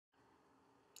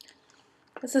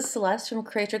This is Celeste from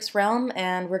Creatrix Realm,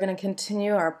 and we're going to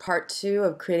continue our part 2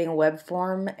 of creating a web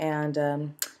form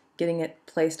and getting it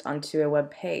placed onto a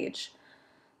web page.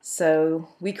 So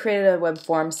we created a web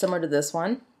form similar to this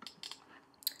one,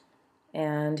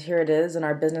 and here it is in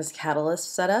our Business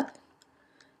Catalyst setup.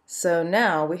 So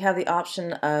now we have the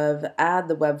option of add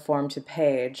the web form to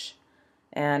page,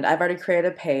 and I've already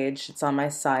created a page. It's on my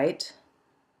site,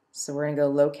 so we're going to go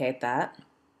locate that.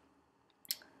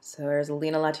 So there's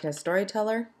Alina Latina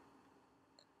Storyteller,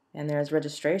 and there's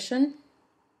registration.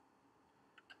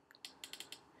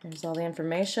 Here's all the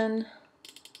information,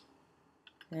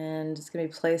 and it's going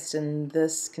to be placed in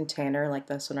this container like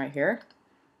this one right here.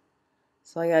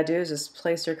 So all you gotta do is just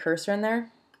place your cursor in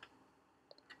there,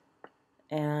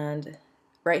 and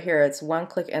right here it's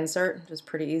one-click insert, which is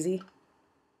pretty easy.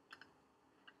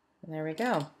 And there we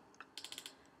go.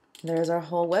 There's our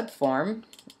whole web form.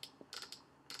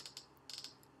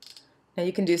 Now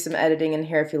you can do some editing in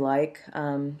here if you like.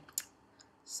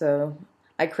 So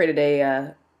I created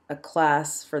a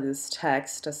class for this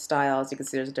text, a style. As you can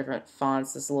see, there's different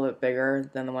fonts. This is a little bit bigger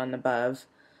than the one above.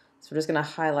 So we're just going to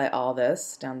highlight all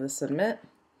this down the Submit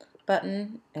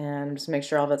button and just make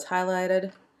sure all of it's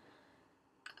highlighted.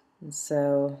 And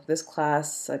so this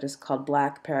class I just called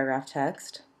Black Paragraph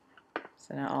Text.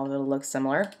 So now all of it will look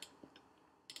similar.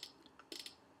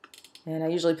 And I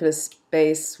usually put a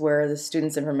space where the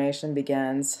student's information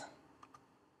begins.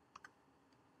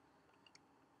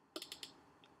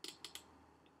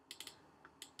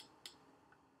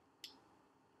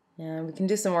 And we can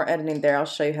do some more editing there. I'll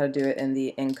show you how to do it in the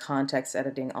in-context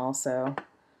editing also.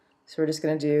 So we're just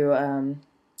going to do,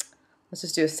 let's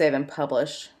just do a save and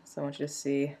publish. So I want you to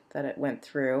see that it went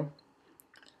through.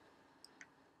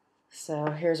 So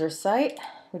here's our site.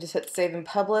 We just hit save and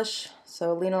publish.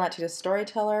 So Alina Latina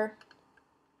Storyteller.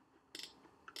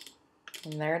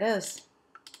 And there it is.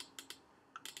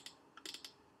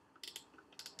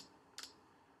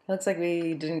 It looks like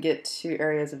we didn't get 2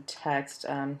 areas of text,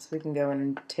 so we can go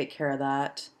and take care of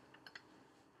that.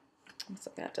 Looks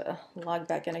like I have to log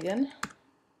back in again.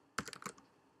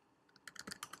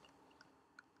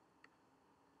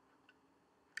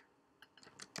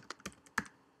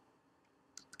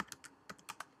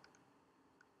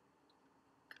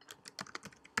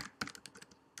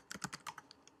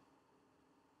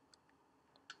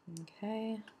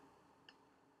 Okay,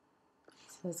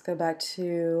 so let's go back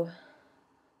to,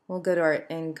 we'll go to our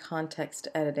in-context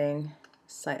editing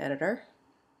site editor.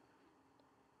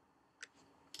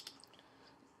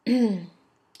 And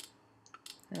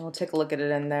we'll take a look at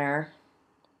it in there.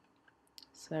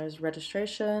 So there's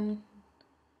registration.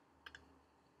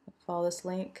 Follow this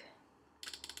link.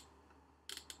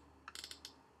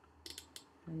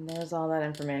 And there's all that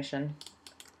information.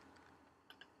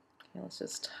 Okay, let's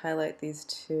just highlight these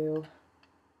 2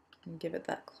 and give it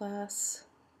that class.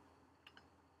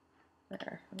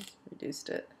 There, I just reduced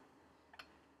it.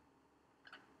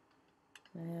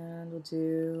 And we'll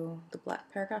do the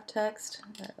black paragraph text.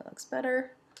 That looks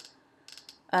better.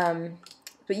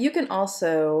 But you can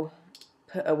also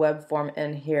put a web form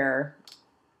in here.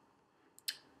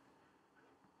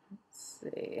 Let's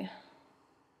see.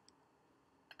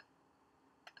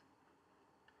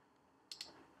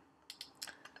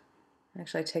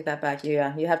 Actually, I take that back.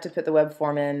 Yeah, you have to put the web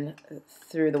form in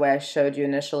through the way I showed you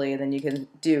initially, and then you can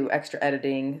do extra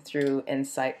editing through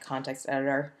Insight Context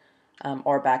Editor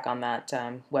or back on that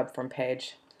web form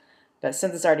page. But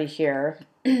since it's already here,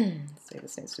 let's see,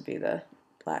 this needs to be the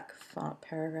black font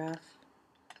paragraph.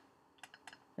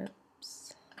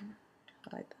 Oops,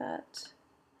 like that.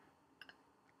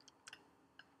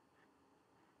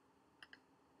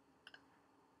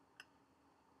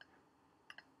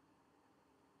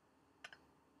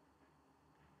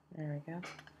 There we go.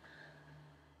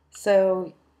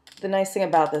 So the nice thing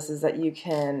about this is that you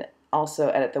can also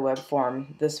edit the web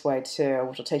form this way too,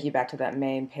 which will take you back to that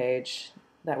main page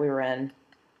that we were in.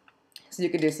 So you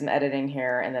could do some editing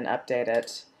here and then update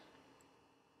it.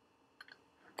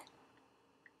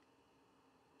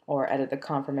 Or edit the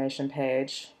confirmation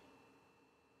page.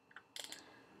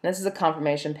 This is a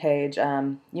confirmation page.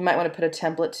 You might want to put a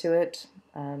template to it.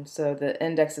 So the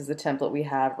index is the template we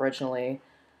have originally,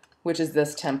 which is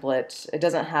this template. It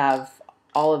doesn't have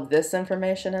all of this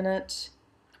information in it,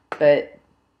 but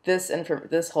this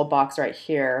whole box right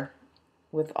here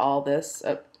with all this,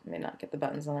 oh, may not get the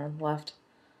buttons on the left.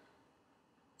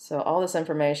 So all this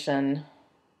information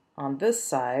on this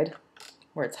side,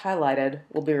 where it's highlighted,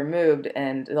 will be removed,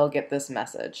 and they'll get this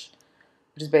message,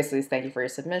 which is basically thank you for your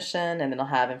submission, and then it'll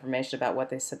have information about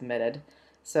what they submitted.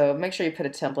 So make sure you put a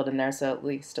template in there so at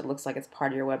least it looks like it's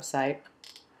part of your website.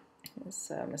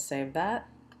 So I'm going to save that.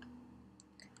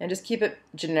 And just keep it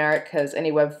generic because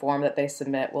any web form that they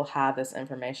submit will have this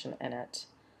information in it.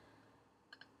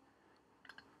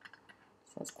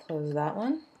 So let's close that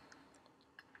one.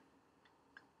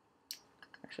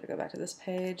 Actually, go back to this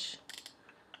page.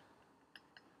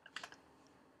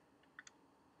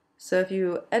 So if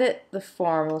you edit the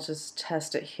form, let's just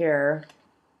test it here,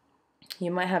 you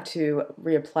might have to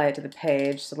reapply it to the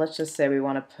page. So let's just say we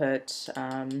want to put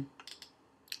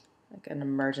like an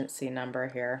emergency number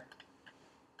here.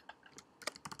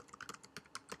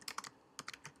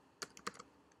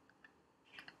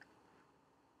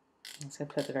 Let's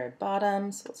put it at the very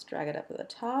bottom, so let's drag it up to the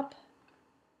top.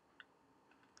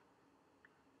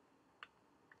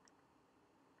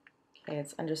 Okay,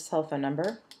 it's under cell phone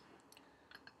number.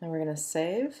 And we're going to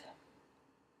save.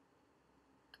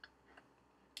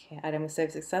 Okay, item was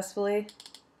saved successfully.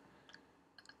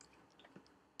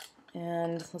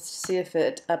 And let's see if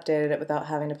it updated it without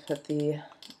having to put the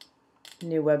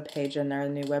new web page in there,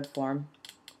 the new web form.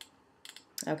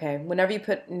 Okay, whenever you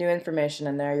put new information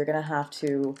in there, you're going to have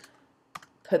to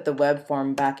put the web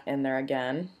form back in there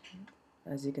again.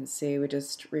 As you can see, we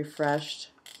just refreshed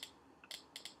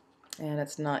and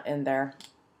it's not in there.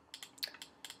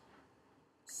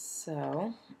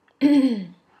 So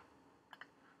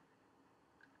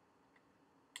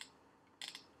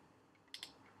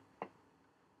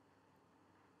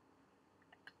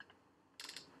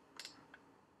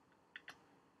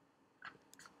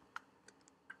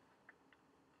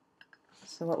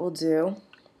so what we'll do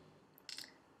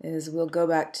is we'll go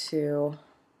back to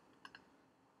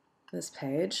this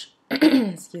page,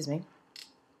 excuse me,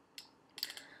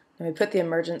 and we put the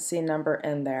emergency number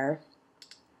in there,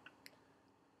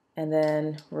 and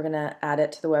then we're going to add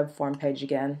it to the web form page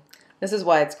again. This is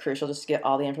why it's crucial just to get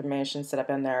all the information set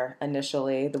up in there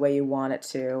initially the way you want it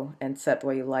to and set the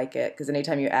way you like it, because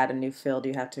anytime you add a new field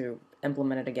you have to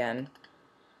implement it again.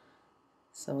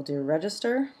 So we'll do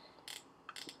register,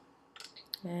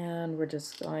 and we're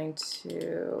just going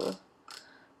to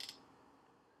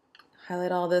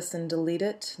highlight all this and delete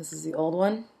it. This is the old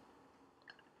one.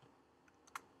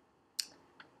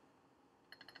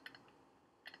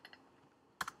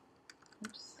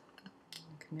 Oops.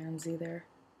 Command Z there.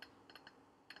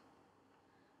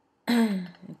 And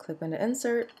click into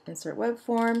insert, insert web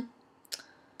form.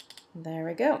 There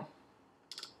we go.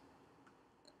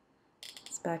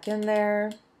 It's back in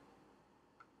there.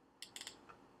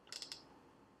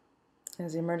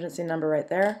 There's the emergency number right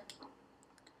there.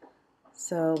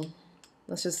 So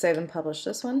let's just save and publish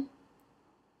this one.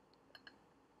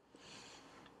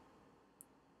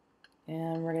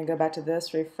 And we're going to go back to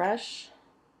this, refresh.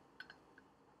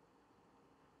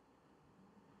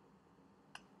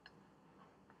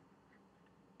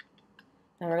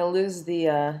 And we're going to lose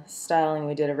the styling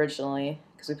we did originally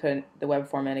because we put the web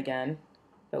form in again.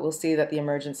 But we'll see that the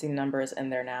emergency number is in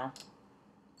there now.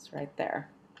 It's right there.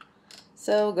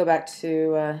 So go back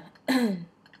to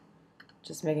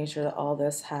just making sure that all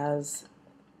this has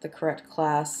the correct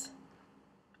class.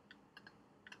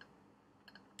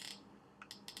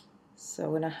 So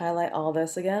we're going to highlight all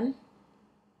this again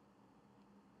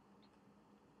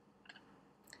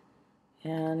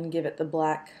and give it the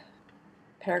black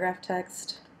paragraph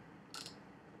text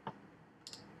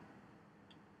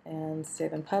and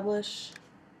save and publish.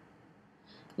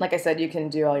 Like I said, you can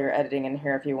do all your editing in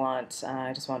here if you want.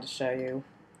 I just wanted to show you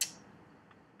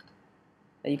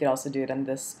that you could also do it on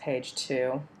this page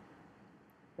too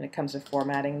when it comes to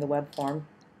formatting the web form.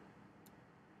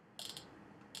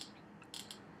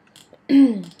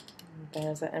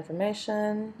 There's that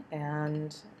information,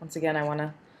 and once again I want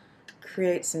to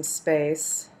create some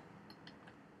space.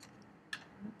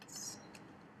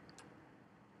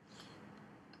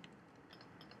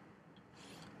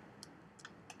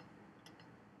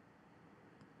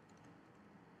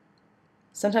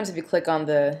 Sometimes if you click on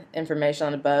the information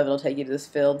on above, it'll take you to this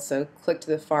field, so click to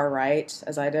the far right,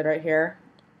 as I did right here.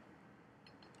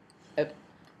 Oh.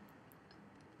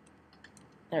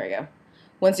 There we go.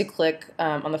 Once you click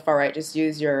on the far right, just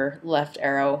use your left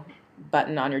arrow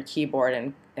button on your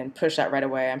keyboard and push that right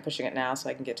away. I'm pushing it now so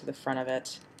I can get to the front of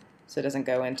it so it doesn't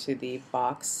go into the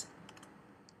box.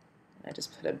 I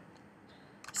just put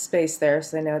a space there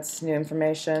so they know it's new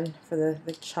information for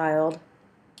the child.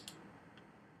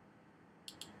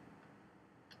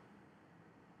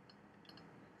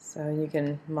 So you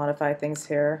can modify things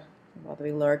here. It'll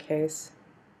be lowercase.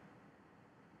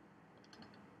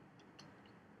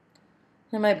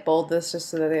 I might bold this just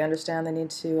so that they understand they need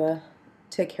to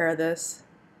take care of this,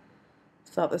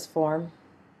 fill out this form.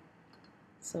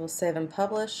 So we'll save and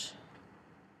publish.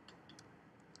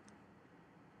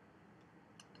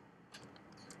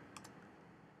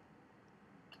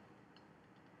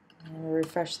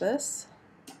 refresh this.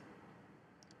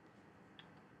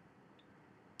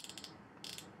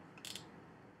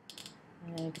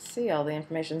 And you can see all the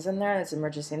information's in there. There's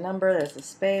emergency number, there's the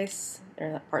space,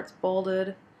 there that part's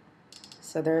bolded.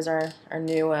 So there's our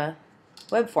new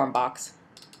web form box.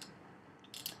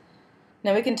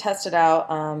 Now we can test it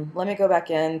out. Let me go back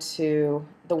into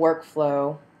the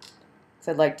workflow because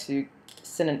I'd like to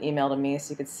send an email to me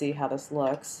so you can see how this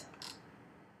looks.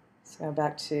 Let's go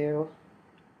back to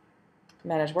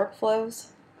Manage Workflows.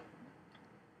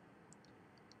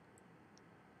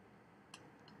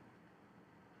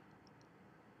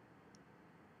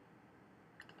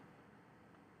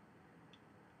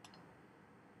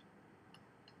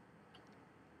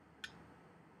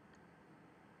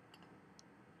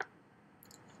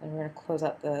 And we're going to close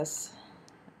out this.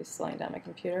 I'll be slowing down my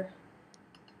computer.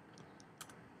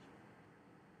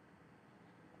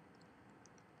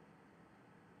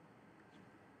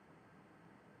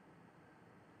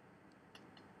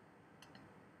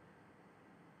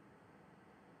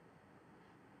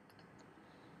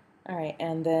 Alright,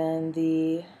 and then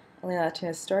the Elena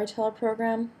Latina Storyteller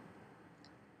program.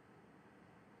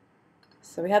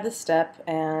 So we have this step,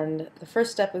 and the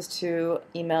first step was to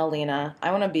email Lena.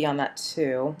 I want to be on that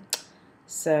too.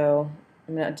 So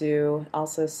I'm going to do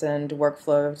also send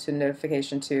workflow to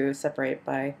notification to separate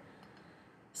by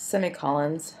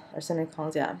semicolons,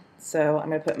 yeah. So I'm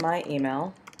going to put my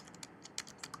email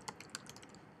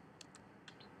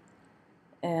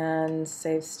and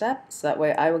save step, so that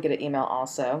way I will get an email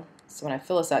also. So when I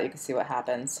fill this out, you can see what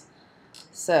happens.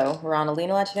 So we're on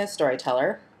Elena Latina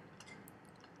Storyteller.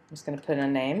 I'm just going to put in a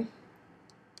name.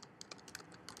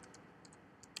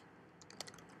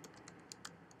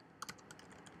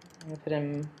 I'm going to put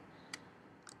in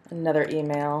another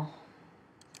email.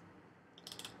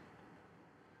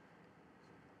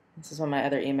 This is one of my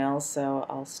other emails, so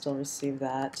I'll still receive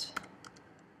that.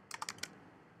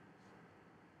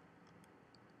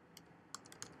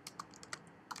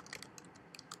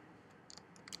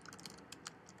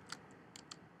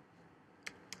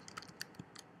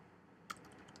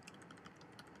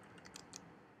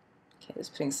 Okay,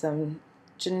 just putting some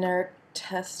generic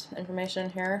test information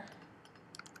here.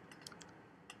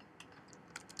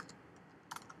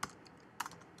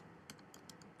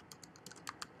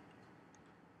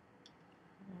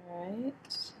 Alright,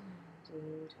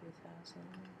 do 2000.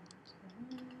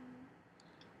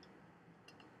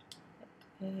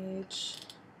 Age,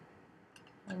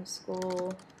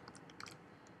 homeschool,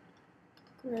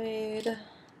 grade,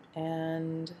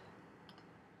 and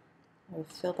I'll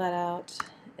fill that out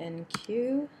in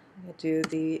Q. I'll do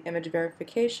the image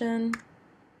verification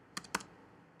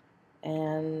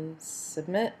and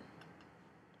submit.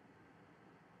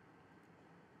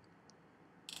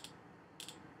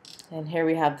 And here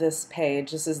we have this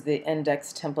page. This is the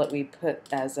index template we put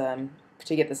as to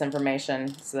get this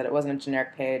information so that it wasn't a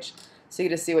generic page. So you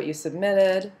get to see what you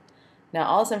submitted. Now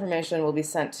all this information will be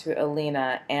sent to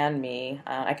Elena and me.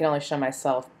 I can only show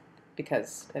myself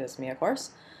because it is me, of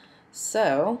course.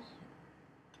 So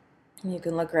you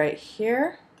can look right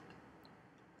here.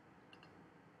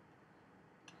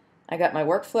 I got my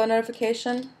workflow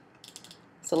notification.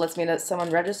 So it lets me know that someone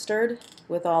registered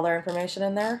with all their information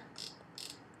in there.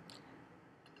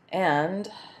 And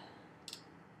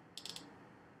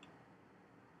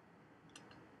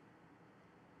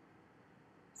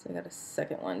so I got a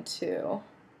second one too.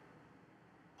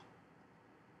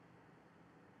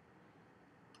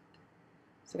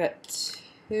 So I got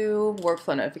 2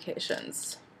 workflow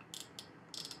notifications.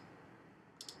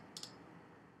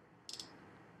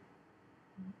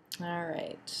 All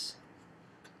right.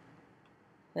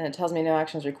 Then it tells me no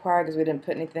actions required because we didn't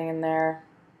put anything in there.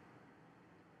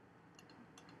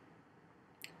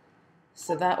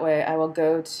 So that way I will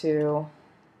go to,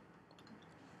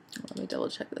 let me double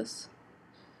check this.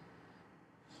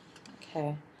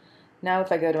 Okay, now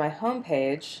if I go to my home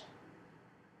page,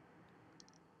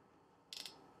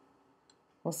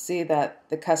 we'll see that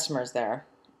the customer's there.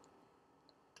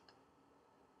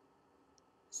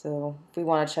 So if we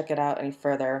want to check it out any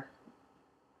further,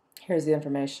 here's the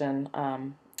information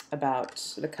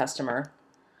about the customer.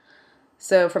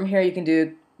 So from here you can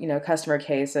do, customer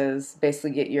cases,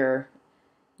 basically get your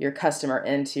customer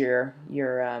into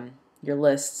your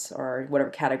lists or whatever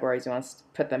categories you want to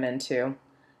put them into,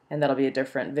 and that'll be a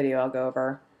different video I'll go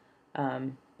over.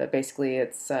 But basically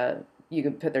it's you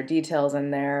can put their details in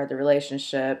there, the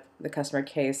relationship, the customer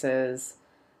cases,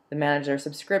 the manager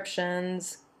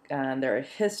subscriptions, their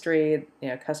history,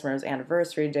 customer's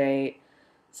anniversary date.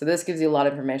 So this gives you a lot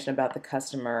of information about the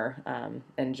customer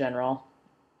in general.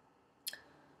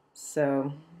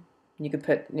 So You could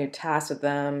put new tasks with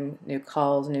them, new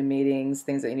calls, new meetings,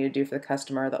 things that you need to do for the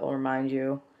customer that will remind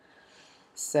you.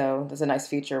 So there's a nice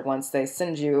feature. Once they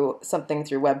send you something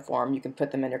through web form, you can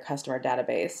put them in your customer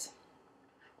database.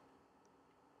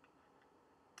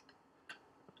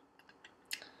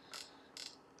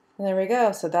 And there we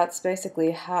go. So that's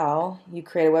basically how you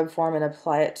create a web form and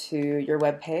apply it to your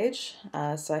web page.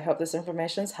 So I hope this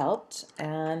information's helped,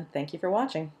 and thank you for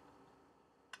watching.